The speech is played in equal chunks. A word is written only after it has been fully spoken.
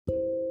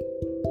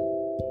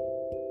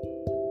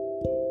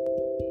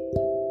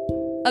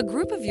A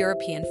group of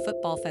European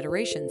football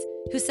federations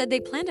who said they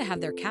plan to have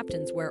their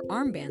captains wear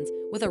armbands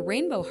with a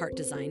rainbow heart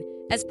design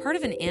as part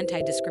of an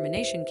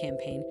anti-discrimination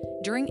campaign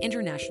during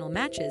international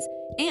matches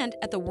and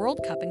at the World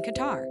Cup in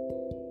Qatar.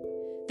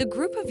 The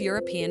group of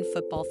European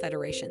football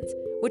federations,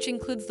 which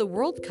includes the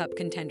World Cup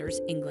contenders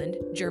England,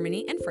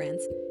 Germany, and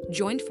France,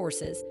 joined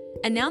forces,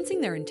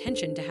 announcing their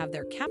intention to have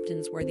their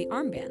captains wear the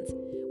armbands,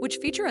 which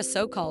feature a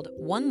so-called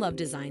One Love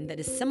design that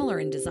is similar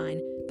in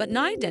design but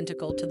not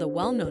identical to the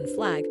well-known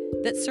flag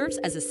that serves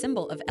as a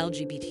symbol of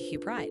LGBTQ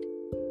pride.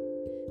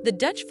 The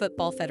Dutch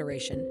Football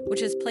Federation,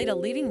 which has played a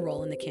leading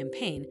role in the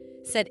campaign,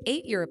 said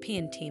 8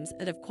 European teams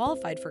that have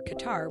qualified for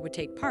Qatar would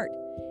take part,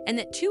 and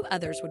that 2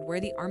 others would wear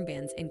the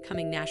armbands in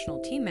coming national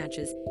team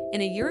matches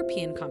in a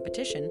European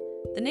competition,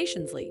 the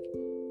Nations League.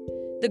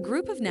 The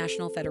group of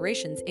national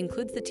federations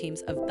includes the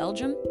teams of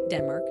Belgium,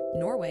 Denmark,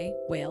 Norway,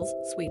 Wales,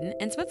 Sweden,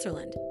 and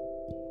Switzerland.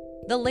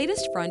 The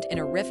latest front in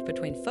a rift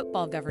between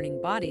football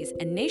governing bodies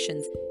and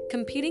nations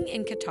competing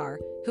in Qatar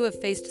who have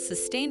faced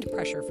sustained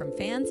pressure from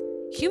fans,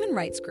 human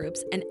rights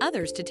groups, and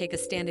others to take a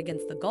stand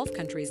against the Gulf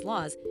countries'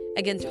 laws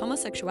against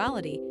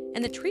homosexuality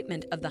and the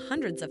treatment of the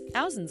hundreds of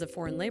thousands of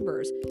foreign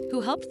laborers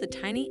who helped the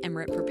tiny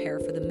emirate prepare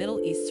for the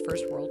Middle East's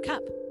first World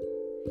Cup.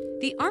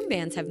 The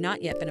armbands have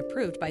not yet been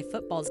approved by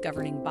football's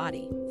governing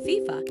body,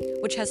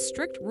 FIFA, which has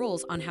strict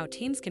rules on how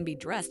teams can be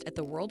dressed at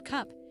the World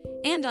Cup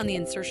and on the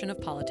insertion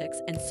of politics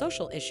and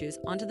social issues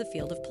onto the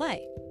field of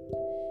play.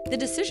 The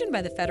decision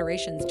by the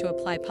federations to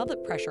apply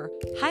public pressure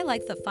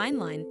highlights the fine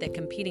line that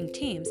competing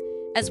teams,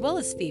 as well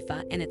as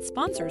FIFA and its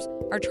sponsors,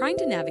 are trying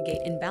to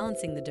navigate in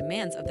balancing the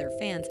demands of their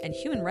fans and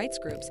human rights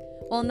groups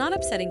while not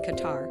upsetting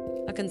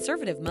Qatar, a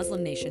conservative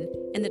Muslim nation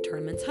and the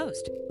tournament's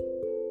host.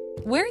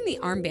 Wearing the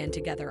armband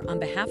together on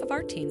behalf of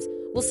our teams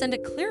will send a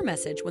clear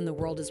message when the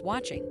world is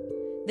watching,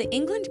 the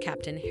England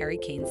captain Harry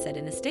Kane said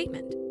in a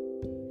statement.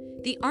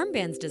 The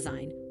armband's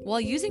design,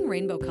 while using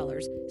rainbow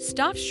colors,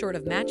 stops short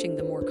of matching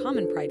the more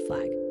common pride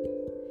flag.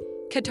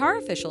 Qatar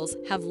officials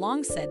have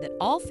long said that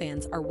all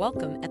fans are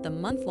welcome at the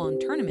month-long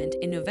tournament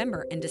in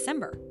November and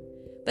December.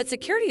 But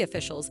security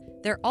officials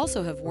there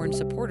also have warned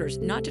supporters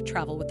not to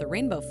travel with the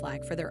rainbow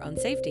flag for their own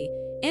safety,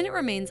 and it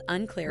remains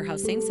unclear how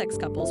same-sex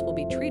couples will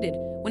be treated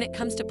when it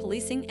comes to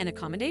policing and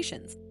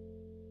accommodations.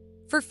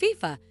 For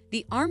FIFA,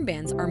 the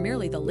armbands are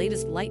merely the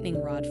latest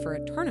lightning rod for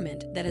a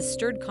tournament that has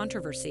stirred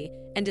controversy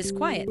and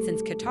disquiet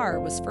since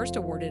Qatar was first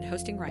awarded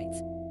hosting rights.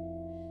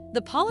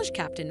 The Polish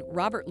captain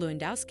Robert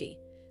Lewandowski,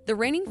 the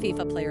reigning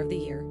FIFA Player of the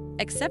Year,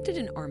 accepted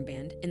an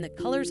armband in the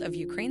colors of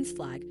Ukraine's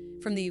flag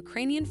from the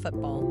Ukrainian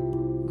football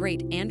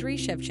great Andriy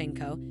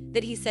Shevchenko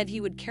that he said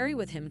he would carry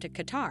with him to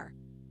Qatar.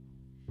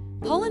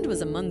 Poland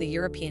was among the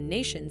European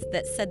nations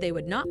that said they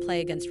would not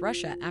play against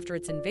Russia after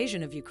its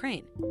invasion of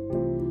Ukraine.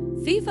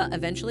 FIFA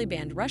eventually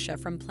banned Russia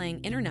from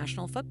playing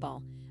international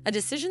football, a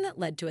decision that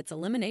led to its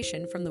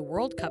elimination from the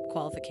World Cup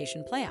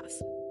qualification playoffs.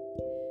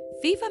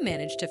 FIFA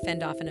managed to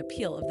fend off an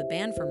appeal of the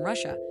ban from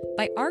Russia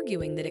by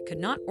arguing that it could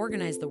not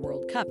organize the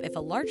World Cup if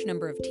a large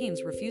number of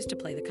teams refused to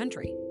play the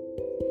country.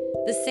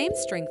 The same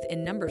strength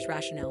in numbers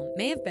rationale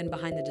may have been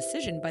behind the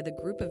decision by the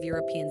group of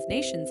European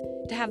nations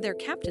to have their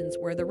captains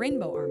wear the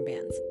rainbow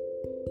armbands.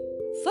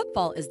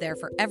 Football is there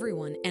for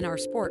everyone, and our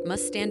sport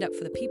must stand up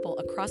for the people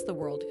across the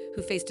world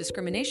who face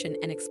discrimination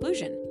and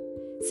exclusion,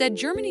 said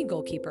Germany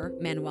goalkeeper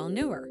Manuel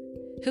Neuer,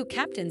 who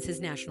captains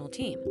his national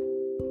team.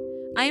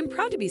 I am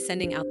proud to be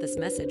sending out this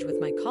message with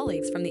my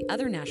colleagues from the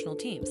other national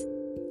teams.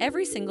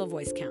 Every single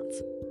voice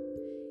counts.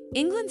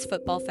 England's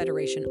Football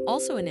Federation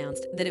also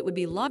announced that it would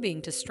be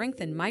lobbying to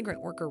strengthen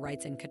migrant worker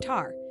rights in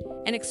Qatar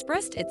and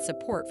expressed its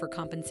support for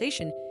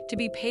compensation to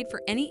be paid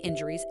for any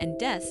injuries and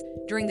deaths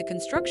during the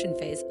construction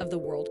phase of the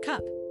World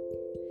Cup.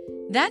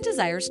 That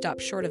desire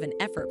stopped short of an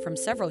effort from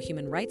several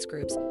human rights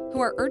groups who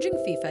are urging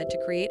FIFA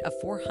to create a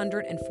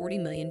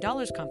 $440 million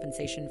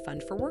compensation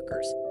fund for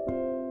workers.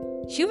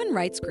 Human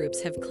rights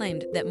groups have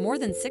claimed that more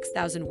than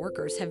 6,000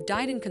 workers have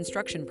died in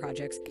construction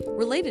projects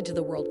related to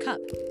the World Cup.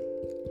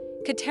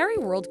 Qatari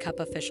World Cup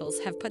officials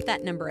have put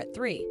that number at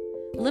 3,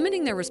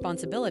 limiting their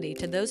responsibility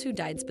to those who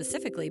died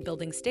specifically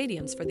building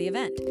stadiums for the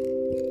event.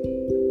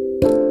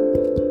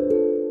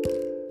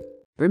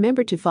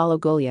 Remember to follow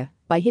Golia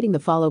by hitting the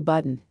follow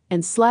button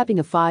and slapping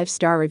a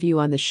 5-star review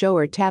on the show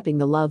or tapping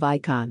the love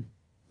icon.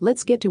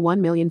 Let's get to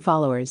 1 million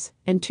followers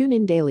and tune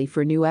in daily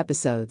for new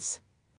episodes.